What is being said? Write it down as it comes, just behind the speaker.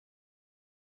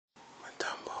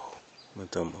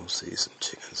Moutombo sees some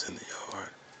chickens in the yard.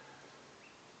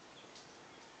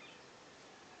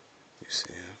 You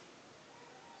see him?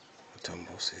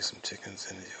 Moutombo sees some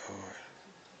chickens in the yard.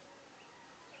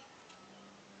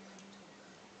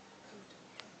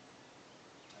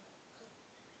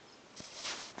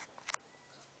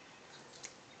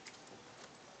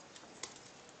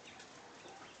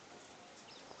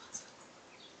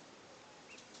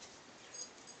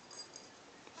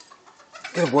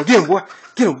 Get him, boy. Get him, boy.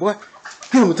 Get him, boy.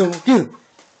 Get him, Moutombo. Get him.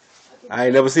 I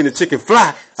ain't never seen a chicken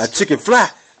fly. A chicken fly.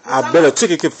 I bet a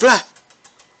chicken can fly.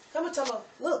 Come on, Moutombo.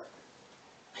 Look.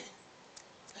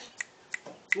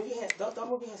 Move your hands. Don't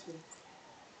move your hands, sweetie.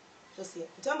 Let's see it.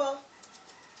 Moutombo.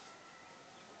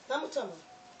 Come, Moutombo.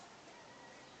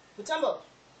 Moutombo.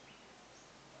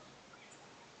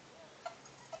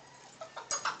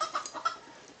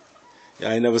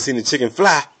 Y'all ain't never seen a chicken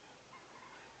fly.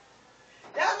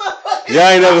 Y'all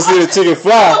ain't never seen a chicken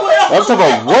fly. I'm talking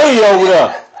about way over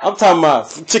there. I'm talking about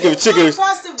chicken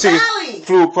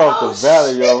flew across the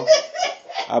valley, yo.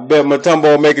 I bet Moutombo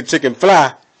will make a chicken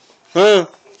fly. Huh?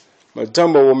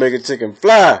 Moutombo will make a chicken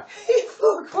fly. He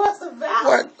flew across the valley.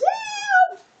 What?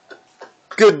 Damn.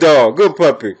 Good dog. Good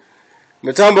puppy.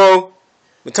 Moutombo.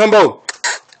 Moutombo.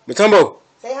 Moutombo.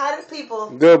 Say hi to the people.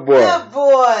 Good boy. Good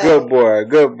boy. Good boy.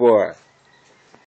 Good boy.